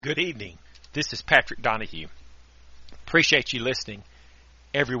Good evening. This is Patrick Donahue. Appreciate you listening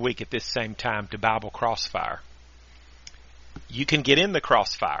every week at this same time to Bible Crossfire. You can get in the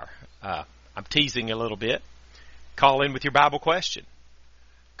crossfire. I'm teasing a little bit. Call in with your Bible question.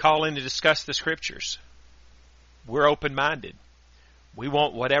 Call in to discuss the Scriptures. We're open-minded. We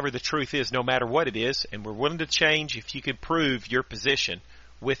want whatever the truth is, no matter what it is, and we're willing to change if you can prove your position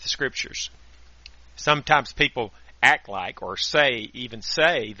with the Scriptures. Sometimes people act like or even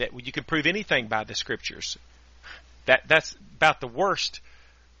say that you can prove anything by the Scriptures. That's about the worst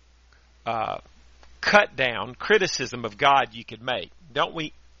cut down criticism of God you could make. Don't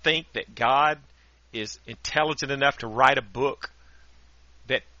we think that God is intelligent enough to write a book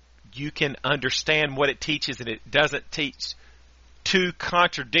that you can understand what it teaches and it doesn't teach two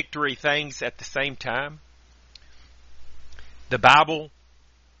contradictory things at the same time? The Bible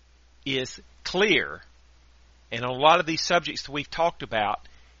is clear. And on a lot of these subjects that we've talked about,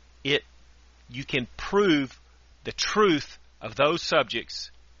 you can prove the truth of those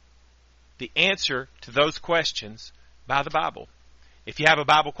subjects, the answer to those questions by the Bible. If you have a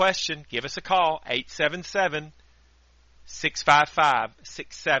Bible question, give us a call, 877-655-6755,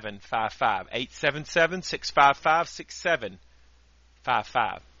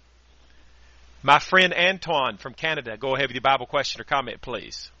 877-655-6755. My friend Antoine from Canada, go ahead with your Bible question or comment,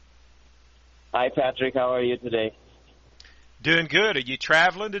 please. Hi, Patrick. How are you today? Doing good. Are you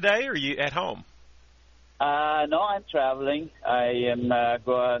traveling today or are you at home? No, I'm traveling. I am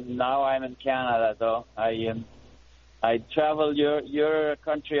going now. I'm in Canada, though. I travel your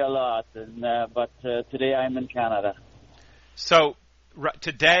country a lot, but today I'm in Canada. So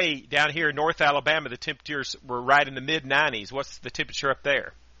today down here in North Alabama, the temperatures were right in the mid-90s. What's the temperature up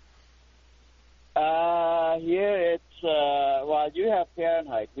there? Here it's well, you have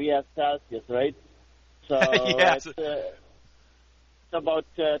Fahrenheit. We have Celsius, right? So yes. It's about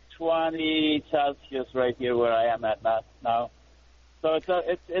 20 Celsius right here where I am at now. So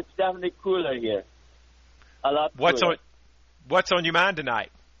it's definitely cooler here. A lot cooler. What's on your mind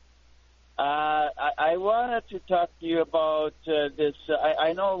tonight? I wanted to talk to you about this.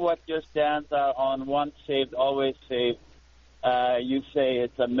 I know what your stance are on once saved, always saved. You say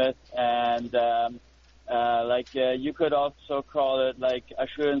it's a myth, and you could also call it like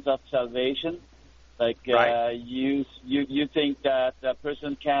assurance of salvation. Right. You think that a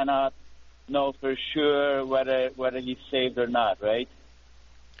person cannot know for sure whether he's saved or not, right?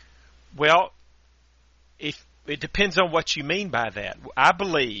 Well, it depends on what you mean by that. I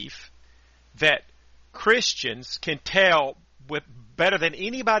believe that Christians can tell better than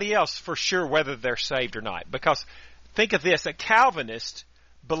anybody else for sure whether they're saved or not. Because think of this, a Calvinist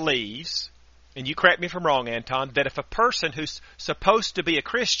believes, and you correct me if I'm wrong, Anton, that if a person who's supposed to be a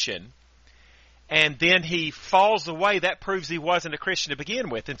Christian and then he falls away, that proves he wasn't a Christian to begin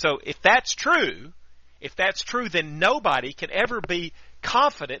with. And so if that's true, then nobody can ever be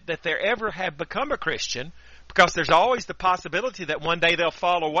confident that they ever have become a Christian, because there's always the possibility that one day they'll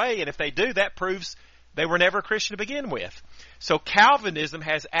fall away, and if they do, that proves they were never a Christian to begin with. So Calvinism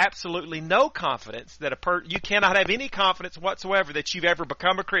has absolutely no confidence that you cannot have any confidence whatsoever that you've ever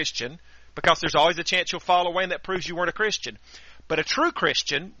become a Christian, because there's always a chance you'll fall away, and that proves you weren't a Christian. But a true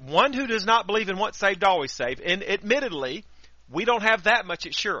Christian, one who does not believe in once saved, always saved, and admittedly, we don't have that much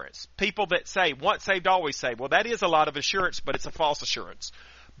assurance. People that say once saved, always saved, well, that is a lot of assurance, but it's a false assurance.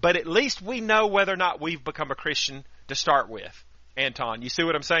 But at least we know whether or not we've become a Christian to start with. Anton, you see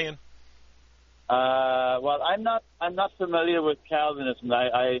what I'm saying? Well, I'm not familiar with Calvinism.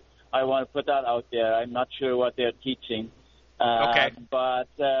 I want to put that out there. I'm not sure what they're teaching. Okay. But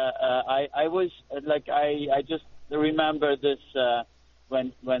I was like I just remember this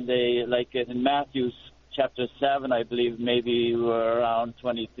when they, like in Matthew chapter 7, I believe, maybe around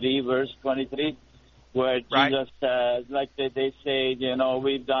 23, verse 23, where Jesus says, they say,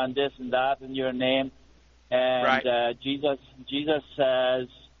 we've done this and that in your name, and Jesus says,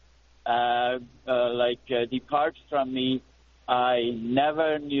 depart from me, I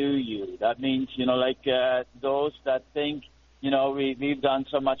never knew you. That means, those that think, we've done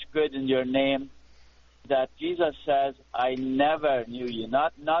so much good in your name, that Jesus says, I never knew you.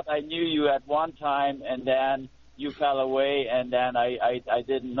 Not I knew you at one time and then you fell away and then I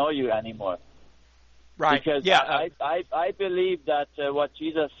didn't know you anymore. Right. Because I believe that what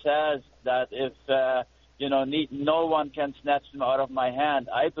Jesus says, that if no one can snatch them out of my hand.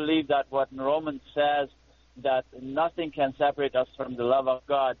 I believe that what in Romans says, that nothing can separate us from the love of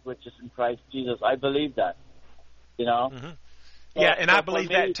God, which is in Christ Jesus. I believe that. Mm-hmm. Yeah, and I believe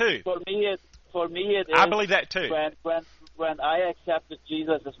that too. For me, it is. I believe that too. When I accepted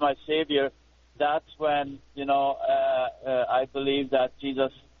Jesus as my Savior, that's when I believe that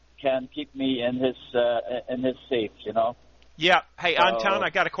Jesus can keep me in His safe. Yeah. Hey, So, Anton, I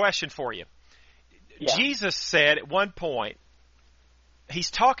got a question for you. yeah. Jesus said at one point,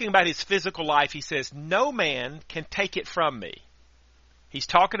 he's talking about his physical life. He says, no man can take it from me. He's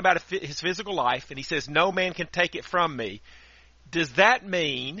talking about his physical life, and he says, no man can take it from me. Does that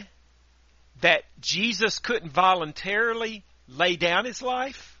mean that Jesus couldn't voluntarily lay down his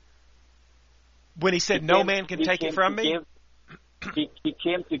life when he said, no man can take it from me? He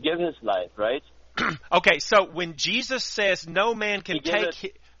came to give his life, right? Okay, so when Jesus says no man can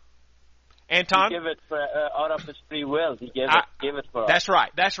take Anton, He gave it out of his free will. He gave it for that's us.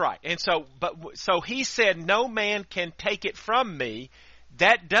 That's right. And so he said, no man can take it from me.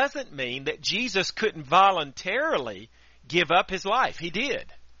 That doesn't mean that Jesus couldn't voluntarily give up his life. He did.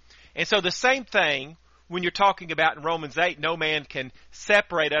 And so the same thing when you're talking about in Romans 8, no man can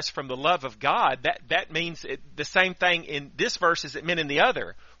separate us from the love of God. That means the same thing in this verse as it meant in the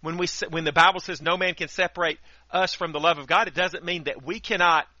other. When the Bible says no man can separate us from the love of God, it doesn't mean that we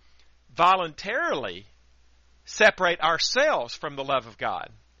cannot voluntarily separate ourselves from the love of God.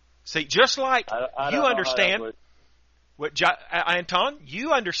 See, just like you understand, Anton,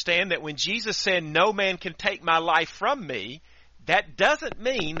 you understand that when Jesus said, no man can take my life from me, that doesn't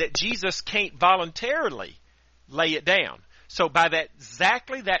mean that Jesus can't voluntarily lay it down. So by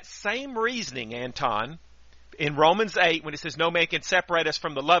exactly that same reasoning, Anton, in Romans 8, when it says no man can separate us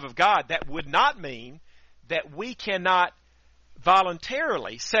from the love of God, that would not mean that we cannot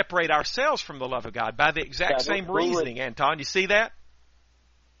voluntarily separate ourselves from the love of God by the exact same reasoning, Anton. You see that?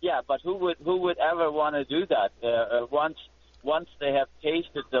 Yeah, but who would ever want to do that? Once they have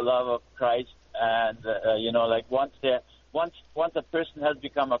tasted the love of Christ, and once a person has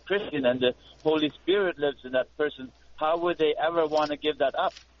become a Christian and the Holy Spirit lives in that person, how would they ever want to give that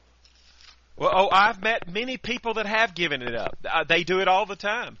up? Well, I've met many people that have given it up. They do it all the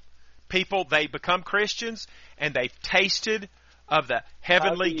time. People, they become Christians and they've tasted of the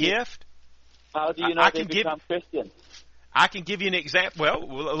heavenly gift. How do you know they become Christians? I can give you an example.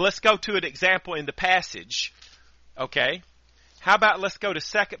 Well, let's go to an example in the passage. Okay? How about let's go to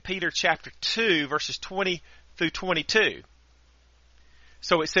 2 Peter chapter 2, verses 20 through 22.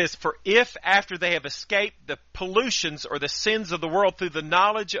 So it says, for if after they have escaped the pollutions or the sins of the world through the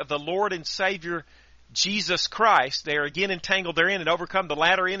knowledge of the Lord and Savior Jesus Christ, they are again entangled therein and overcome, the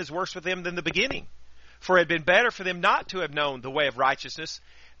latter end is worse for them than the beginning. For it had been better for them not to have known the way of righteousness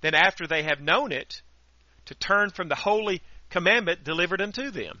than after they have known it, to turn from the holy commandment delivered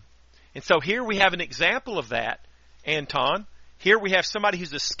unto them. And so here we have an example of that, Anton. Here we have somebody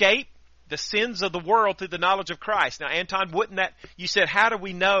who's escaped the sins of the world through the knowledge of Christ. Now, Anton, wouldn't that, you said, how do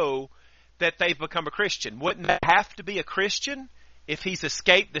we know that they've become a Christian? Wouldn't that have to be a Christian if he's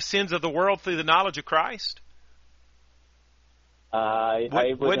escaped the sins of the world through the knowledge of Christ?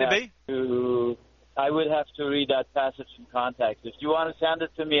 Wouldn't it be? I would have to read that passage in context. If you want to send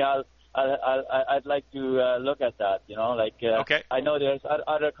it to me, I'd like to look at that. Okay. I know there's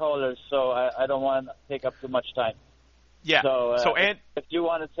other callers, so I don't want to take up too much time. Yeah. So, if you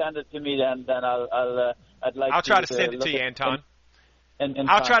want to send it to me, then I'd like. I'll try to send it to you, Anton.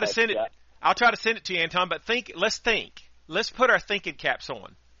 I'll try to send it. Yeah. I'll try to send it to you, Anton. But let's think. Let's put our thinking caps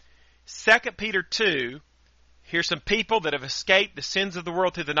on. 2 Peter 2. Here's some people that have escaped the sins of the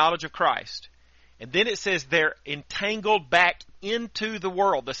world through the knowledge of Christ. And then it says they're entangled back into the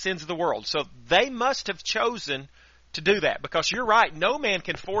world, the sins of the world. So they must have chosen to do that, because you're right, no man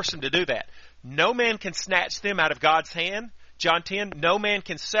can force them to do that. No man can snatch them out of God's hand. John 10, no man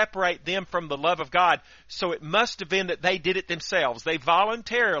can separate them from the love of God. So it must have been that they did it themselves. They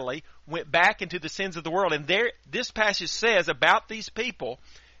voluntarily went back into the sins of the world. And this passage says about these people,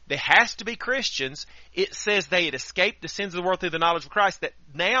 there has to be Christians. It says they had escaped the sins of the world through the knowledge of Christ, that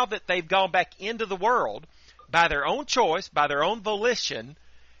now that they've gone back into the world by their own choice, by their own volition,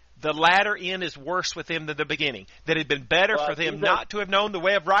 the latter end is worse with them than the beginning. That it had been better for them not to have known the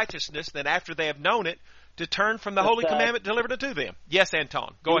way of righteousness than after they have known it to turn from the holy commandment delivered unto them. Yes,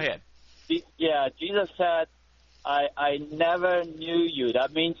 Anton, go ahead. Yeah, Jesus said, I never knew you.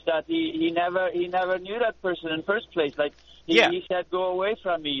 That means that he never knew that person in the first place. Like he said, go away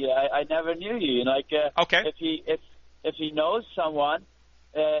from me. I never knew you. Okay. If he knows someone,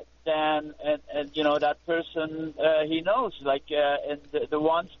 then that person he knows. And the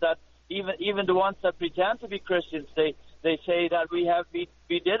ones that even the ones that pretend to be Christians, they say that we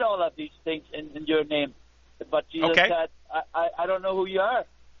did all of these things in your name, but Jesus said, I don't know who you are.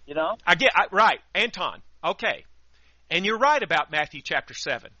 Right, Anton. Okay, and you're right about Matthew chapter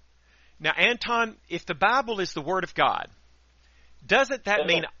 7. Now, Anton, if the Bible is the Word of God, doesn't that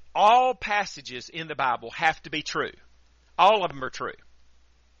mean all passages in the Bible have to be true? All of them are true.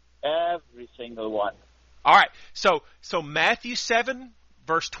 every single one. All right. So Matthew 7,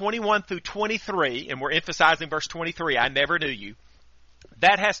 verse 21 through 23, and we're emphasizing verse 23, I never knew you.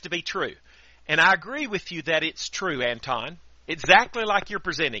 That has to be true. And I agree with you that it's true, Anton, exactly like you're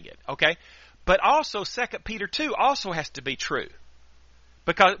presenting it, okay? But also 2 Peter 2 also has to be true.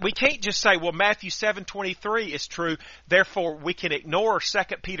 Because we can't just say, well, Matthew 7:23 is true, therefore we can ignore 2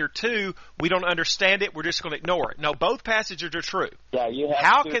 Peter 2. We don't understand it, we're just going to ignore it. No, both passages are true. Yeah, you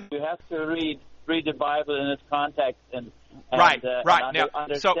have to read the Bible in its context and understand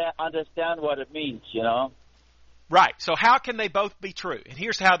what it means, you know? Right. So how can they both be true? And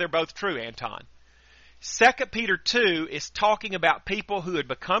here's how they're both true, Anton. 2 Peter 2 is talking about people who had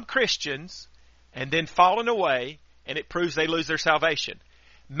become Christians and then fallen away, and it proves they lose their salvation.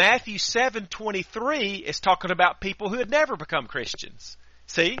 Matthew 7:23 is talking about people who had never become Christians.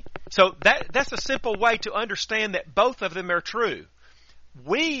 See? So that's a simple way to understand that both of them are true.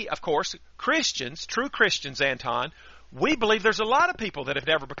 We, of course, Christians, true Christians, Anton, we believe there's a lot of people that have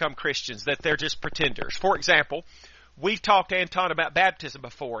never become Christians, that they're just pretenders. For example, we've talked, Anton, about baptism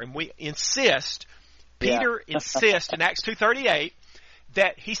before, and we insist, Peter insists in Acts 2:38,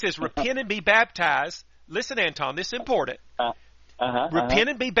 that he says, repent and be baptized. Listen, Anton, this is important. Repent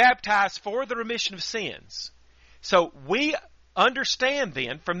and be baptized for the remission of sins. So we understand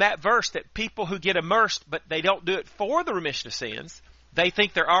then from that verse that people who get immersed, but they don't do it for the remission of sins, they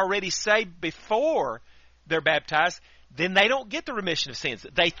think they're already saved before they're baptized, then they don't get the remission of sins.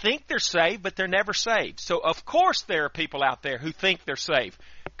 They think they're saved, but they're never saved. So, of course, there are people out there who think they're saved.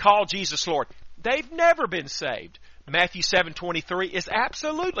 Call Jesus Lord. They've never been saved. Matthew 7:23 is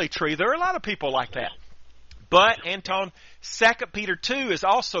absolutely true. There are a lot of people like that. But, Anton, 2 Peter 2 is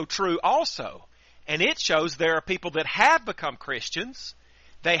also true also. And it shows there are people that have become Christians.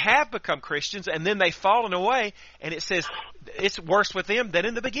 They have become Christians, and then they've fallen away, and it says it's worse with them than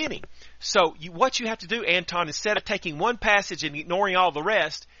in the beginning. So what you have to do, Anton, instead of taking one passage and ignoring all the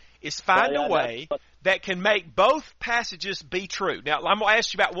rest, is find a way that can make both passages be true. Now, I'm going to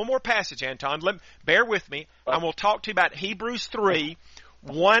ask you about one more passage, Anton. Bear with me. I'm going to talk to you about Hebrews 3,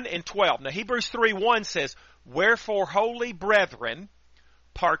 1 and 12. Now, Hebrews 3, 1 says, wherefore, holy brethren,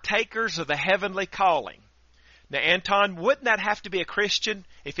 partakers of the heavenly calling. Now, Anton, wouldn't that have to be a Christian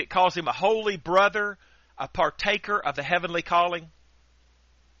if it calls him a holy brother, a partaker of the heavenly calling?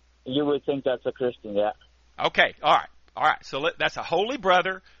 You would think that's a Christian, yeah. Okay, all right. So that's a holy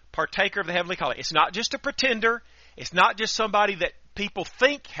brother, partaker of the heavenly calling. It's not just a pretender. It's not just somebody that people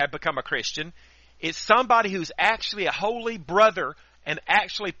think have become a Christian. It's somebody who's actually a holy brother and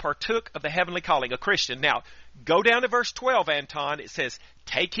actually partook of the heavenly calling, a Christian. Now, go down to verse 12, Anton. It says,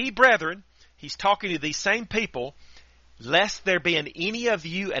 take heed, brethren. He's talking to these same people, lest there be in any of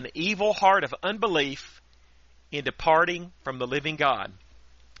you an evil heart of unbelief in departing from the living God.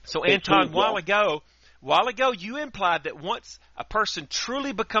 So, Anton, a while ago, you implied that once a person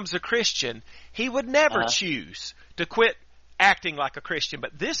truly becomes a Christian, he would never choose to quit acting like a Christian.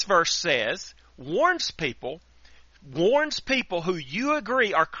 But this verse says, warns people who you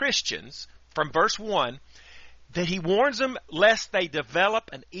agree are Christians, from verse 1, that he warns them lest they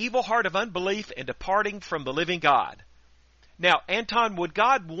develop an evil heart of unbelief in departing from the living God. Now, Anton, would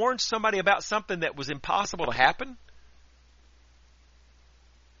God warn somebody about something that was impossible to happen?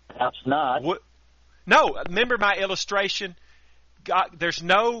 Perhaps not. No, remember my illustration? God, there's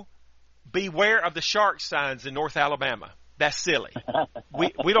no beware of the shark signs in North Alabama. That's silly.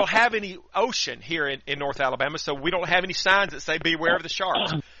 We don't have any ocean here in North Alabama, so we don't have any signs that say beware of the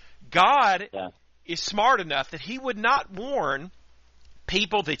sharks. God is smart enough that he would not warn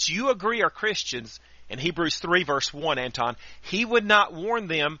people that you agree are Christians in Hebrews 3 verse 1, Anton. He would not warn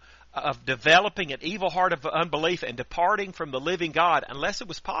them of developing an evil heart of unbelief and departing from the living God unless it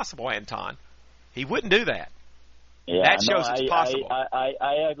was possible, Anton. He wouldn't do that. Yeah, that shows it's possible.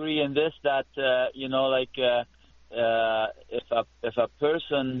 I agree in this that, if a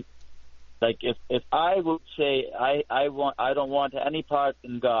person, like if I would say I don't want any part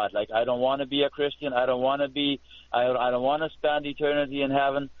in God, like I don't want to be a Christian, I don't want to spend eternity in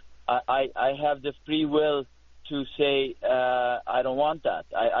heaven. I have the free will to say I don't want that.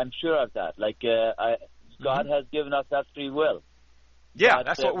 I'm sure of that. God has given us that free will. Yeah, but,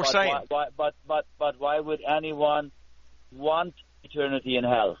 that's what we're saying. But why would anyone want eternity in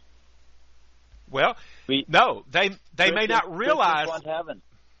hell? Well, they may not realize. Want heaven.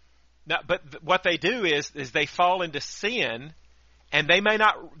 No, but what they do is they fall into sin, and they may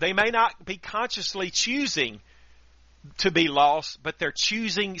not be consciously choosing to be lost, but they're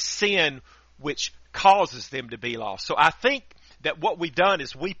choosing sin, which causes them to be lost. So I think that what we've done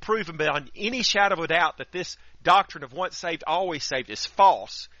is we've proven beyond any shadow of a doubt that this doctrine of once saved, always saved is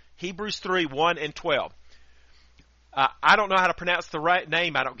false Hebrews 3, 1 and 12. I don't know how to pronounce the right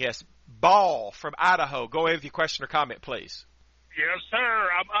name, I don't guess. Ball from Idaho. Go ahead with your question or comment, please. Yes, sir.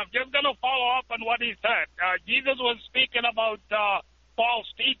 I'm just going to follow up on what he said. Jesus was speaking about false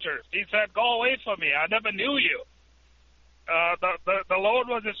teachers. He said, "Go away from me. I never knew you." The Lord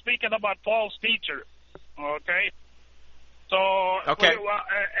was speaking about false teachers. Okay. So okay.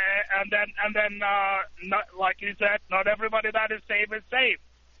 And then not, like you said, not everybody that is saved.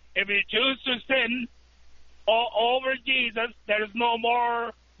 If you choose to sin over Jesus, there is no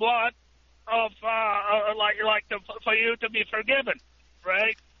more blood of for you to be forgiven,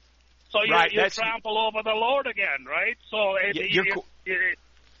 right? So you trample over the Lord again, right? So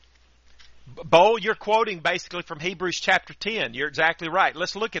Bo, you're quoting basically from Hebrews chapter 10. You're exactly right.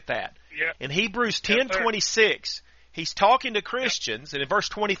 Let's look at that. Yeah. In Hebrews 10:26, he's talking to Christians, and in verse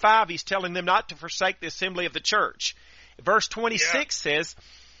 25, he's telling them not to forsake the assembly of the church. Verse 26 says,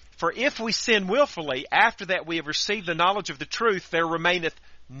 "For if we sin willfully, after that we have received the knowledge of the truth, there remaineth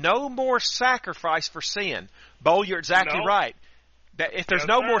no more sacrifice for sin." Bo, you're exactly right. That if there's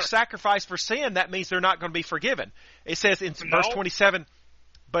no more sacrifice for sin, that means they're not going to be forgiven. It says in verse 27,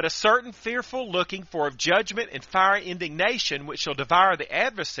 "But a certain fearful looking for of judgment and fiery indignation, which shall devour the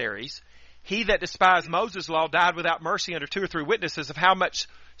adversaries, he that despised Moses' law died without mercy under 2 or 3 witnesses, of how much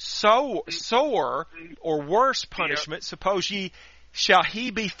sore or worse punishment, suppose ye, shall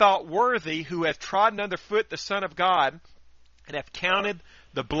he be thought worthy who hath trodden under foot the Son of God, and hath counted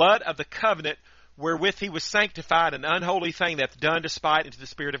the blood of the covenant wherewith he was sanctified an unholy thing that hath done despite into the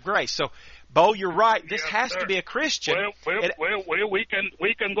Spirit of grace." So, Bo, you're right. This has to be a Christian. We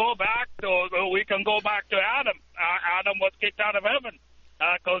can go back to Adam. Adam was kicked out of heaven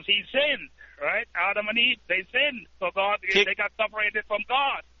because he sinned, right? Adam and Eve, they sinned, so they got separated from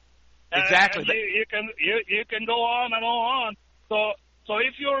God. Exactly. And you can go on and on. So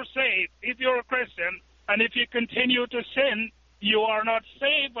if you're saved, if you're a Christian, and if you continue to sin, you are not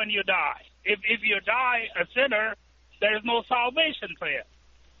saved when you die. If you die a sinner, there is no salvation for you.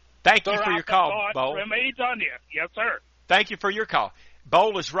 Thank you for your call, Bo. Remains on you. Yes, sir. Thank you for your call.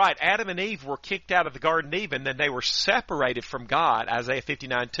 Bo is right. Adam and Eve were kicked out of the Garden of Eden, and they were separated from God, Isaiah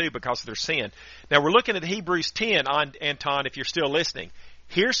 59:2, because of their sin. Now, we're looking at Hebrews 10, Anton, if you're still listening.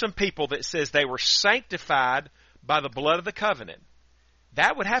 Here's some people that says they were sanctified by the blood of the covenant.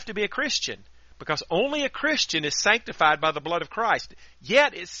 That would have to be a Christian, because only a Christian is sanctified by the blood of Christ.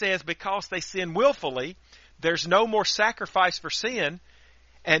 Yet it says because they sin willfully, there's no more sacrifice for sin,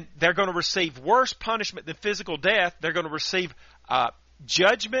 and they're going to receive worse punishment than physical death. They're going to receive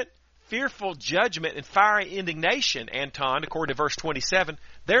judgment, fearful judgment, and fiery indignation, Anton, according to verse 27.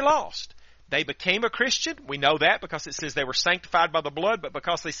 They're lost. They became a Christian. We know that because it says they were sanctified by the blood, but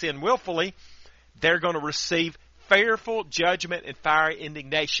because they sin willfully, they're going to receive fearful judgment and fiery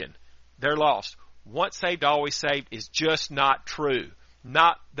indignation. They're lost. Once saved, always saved is just not true.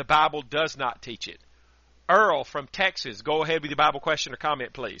 The Bible does not teach it. Earl from Texas, go ahead with your Bible question or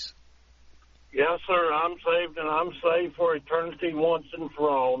comment, please. Yes, sir. I'm saved, and I'm saved for eternity once and for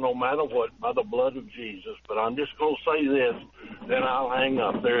all, no matter what, by the blood of Jesus. But I'm just going to say this, then I'll hang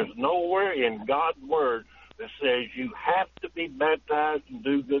up. There is nowhere in God's Word that says you have to be baptized and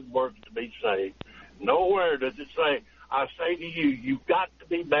do good works to be saved. Nowhere does it say, I say to you, you've got to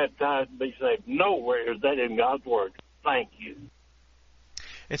be baptized to be saved. Nowhere is that in God's Word. Thank you.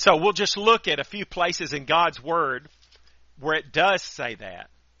 And so we'll just look at a few places in God's Word where it does say that.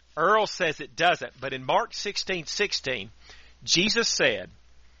 Earl says it doesn't, but in Mark 16:16, Jesus said,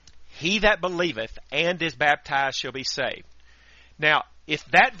 "He that believeth and is baptized shall be saved." Now, if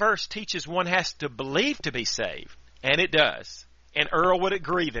that verse teaches one has to believe to be saved, and it does, and Earl would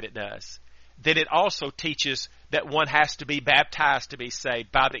agree that it does, then it also teaches that one has to be baptized to be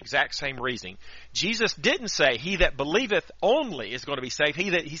saved by the exact same reasoning. Jesus didn't say, "He that believeth only is going to be saved."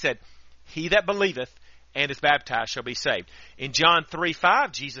 He said, "He that believeth and is baptized shall be saved." In John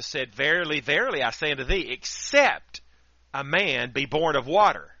 3:5, Jesus said, "Verily, verily, I say unto thee, except a man be born of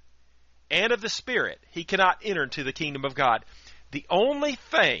water and of the Spirit, he cannot enter into the kingdom of God." The only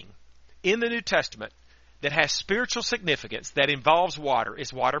thing in the New Testament that has spiritual significance that involves water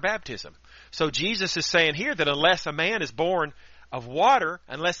is water baptism. So Jesus is saying here that unless a man is born of water,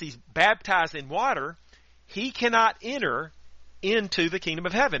 unless he's baptized in water, he cannot enter into the kingdom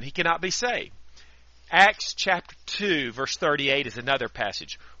of heaven. He cannot be saved. Acts chapter 2, verse 38 is another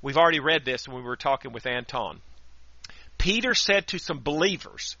passage. We've already read this when we were talking with Anton. Peter said to some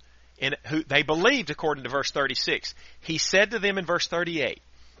believers, and who they believed according to verse 36, he said to them in verse 38,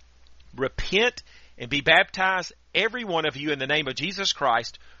 "Repent and be baptized, every one of you, in the name of Jesus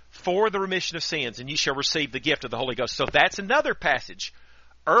Christ, for the remission of sins, and you shall receive the gift of the Holy Ghost." So that's another passage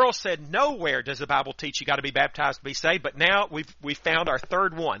Earl said nowhere does the Bible teach you got to be baptized to be saved, but now we've found our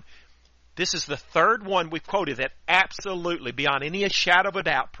third one. This is the third one we've quoted that absolutely, beyond any shadow of a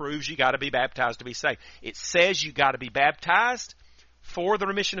doubt, proves you got to be baptized to be saved. It says you got to be baptized for the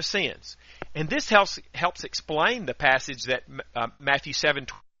remission of sins. And this helps explain the passage that Matthew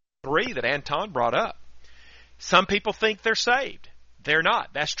 7:3 that Anton brought up. Some people think they're saved. They're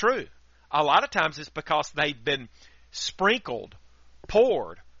not. That's true. A lot of times it's because they've been sprinkled,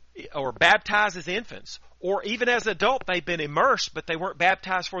 poured, or baptized as infants, or even as adults they've been immersed, but they weren't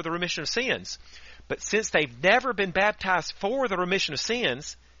baptized for the remission of sins. But since they've never been baptized for the remission of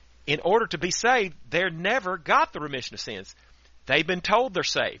sins, in order to be saved, they never got the remission of sins. They've been told they're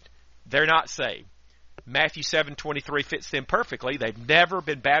saved. They're not saved. Matthew 7:23 fits them perfectly. They've never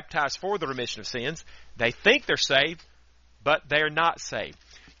been baptized for the remission of sins. They think they're saved, but they're not saved.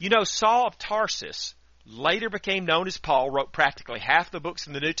 You know, Saul of Tarsus later became known as Paul, wrote practically half the books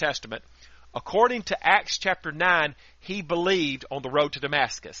in the New Testament. According to Acts chapter 9, he believed on the road to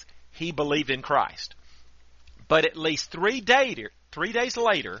Damascus. He believed in Christ. But at least 3 days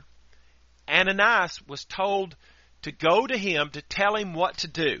later, Ananias was told to go to him to tell him what to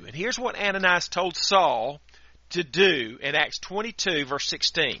do. And here's what Ananias told Saul to do in Acts 22, verse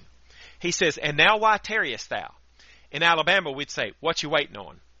 16. He says, "And now why tarriest thou?" In Alabama, we'd say, "What you waiting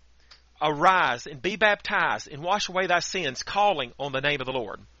on? Arise and be baptized and wash away thy sins, calling on the name of the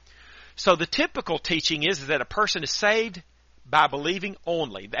Lord." So the typical teaching is that a person is saved by believing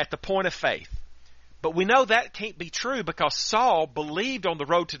only, at the point of faith. But we know that can't be true because Saul believed on the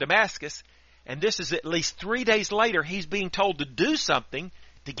road to Damascus, and this is at least 3 days later he's being told to do something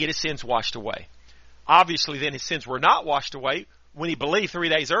to get his sins washed away. Obviously then his sins were not washed away when he believed 3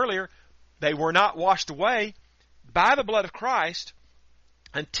 days earlier. They were not washed away by the blood of Christ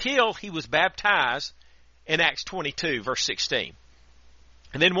until he was baptized in Acts 22, verse 16.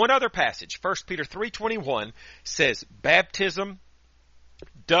 And then one other passage, 1 Peter 3:21, says, "Baptism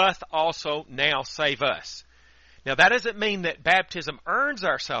doth also now save us." Now that doesn't mean that baptism earns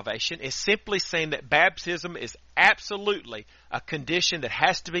our salvation. It's simply saying that baptism is absolutely a condition that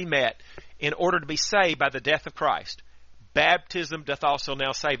has to be met in order to be saved by the death of Christ. Baptism doth also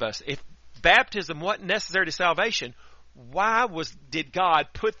now save us. If baptism wasn't necessary to salvation, why did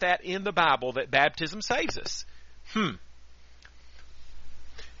God put that in the Bible that baptism saves us?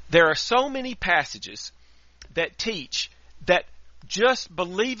 There are so many passages that teach that just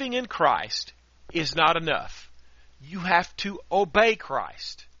believing in Christ is not enough. You have to obey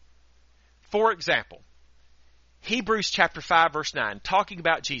Christ. For example, Hebrews chapter 5 verse 9, talking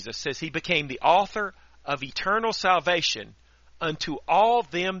about Jesus, says he became the author of eternal salvation unto all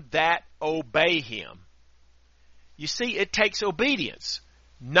them that obey him. You see, it takes obedience,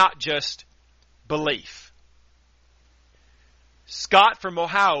 not just belief. Scott from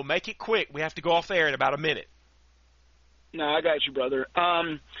Ohio, make it quick. We have to go off there in about a minute. No, I got you, brother.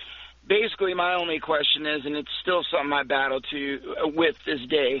 Basically, my only question is, and it's still something I battle with this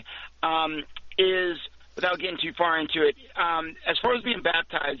day, is, without getting too far into it, as far as being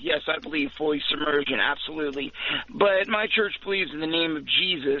baptized, yes, I believe fully submersion, absolutely. But my church believes in the name of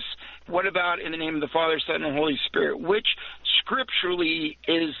Jesus. What about in the name of the Father, Son, and Holy Spirit? Which scripturally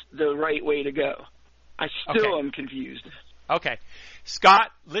is the right way to go? I still am confused. Okay.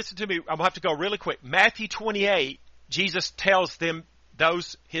 Scott, listen to me. I'm going to have to go really quick. Matthew 28, Jesus tells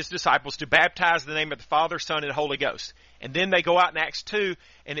his disciples to baptize in the name of the Father, Son, and Holy Ghost. And then they go out in Acts 2,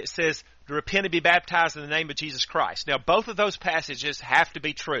 and it says to repent and be baptized in the name of Jesus Christ. Now, both of those passages have to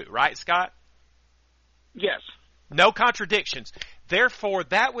be true, right, Scott? Yes. No contradictions. Therefore,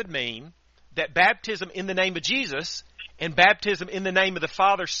 that would mean that baptism in the name of Jesus and baptism in the name of the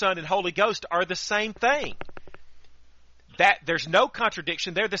Father, Son, and Holy Ghost are the same thing. There's no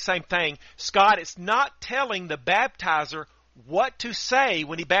contradiction. They're the same thing. Scott, it's not telling the baptizer what to say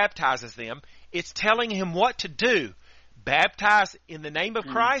when he baptizes them. It's telling him what to do. Baptize in the name of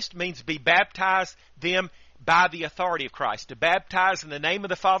Christ means be baptized them by the authority of Christ. To baptize in the name of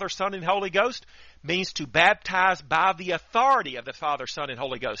the Father, Son, and Holy Ghost means to baptize by the authority of the Father, Son, and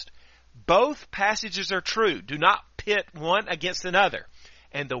Holy Ghost. Both passages are true. Do not pit one against another.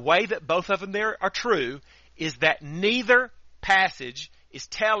 And the way that both of them there are true is that neither passage is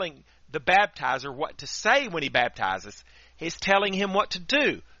telling the baptizer what to say when he baptizes. He's telling him what to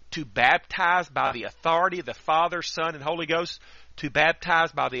do. To baptize by the authority of the Father, Son, and Holy Ghost. To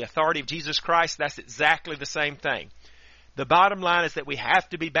baptize by the authority of Jesus Christ. That's exactly the same thing. The bottom line is that we have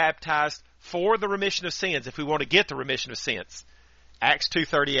to be baptized for the remission of sins if we want to get the remission of sins. Acts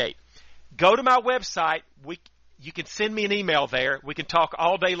 2:38. Go to my website. You can send me an email there. We can talk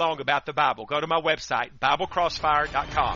all day long about the Bible. Go to my website, BibleCrossfire.com.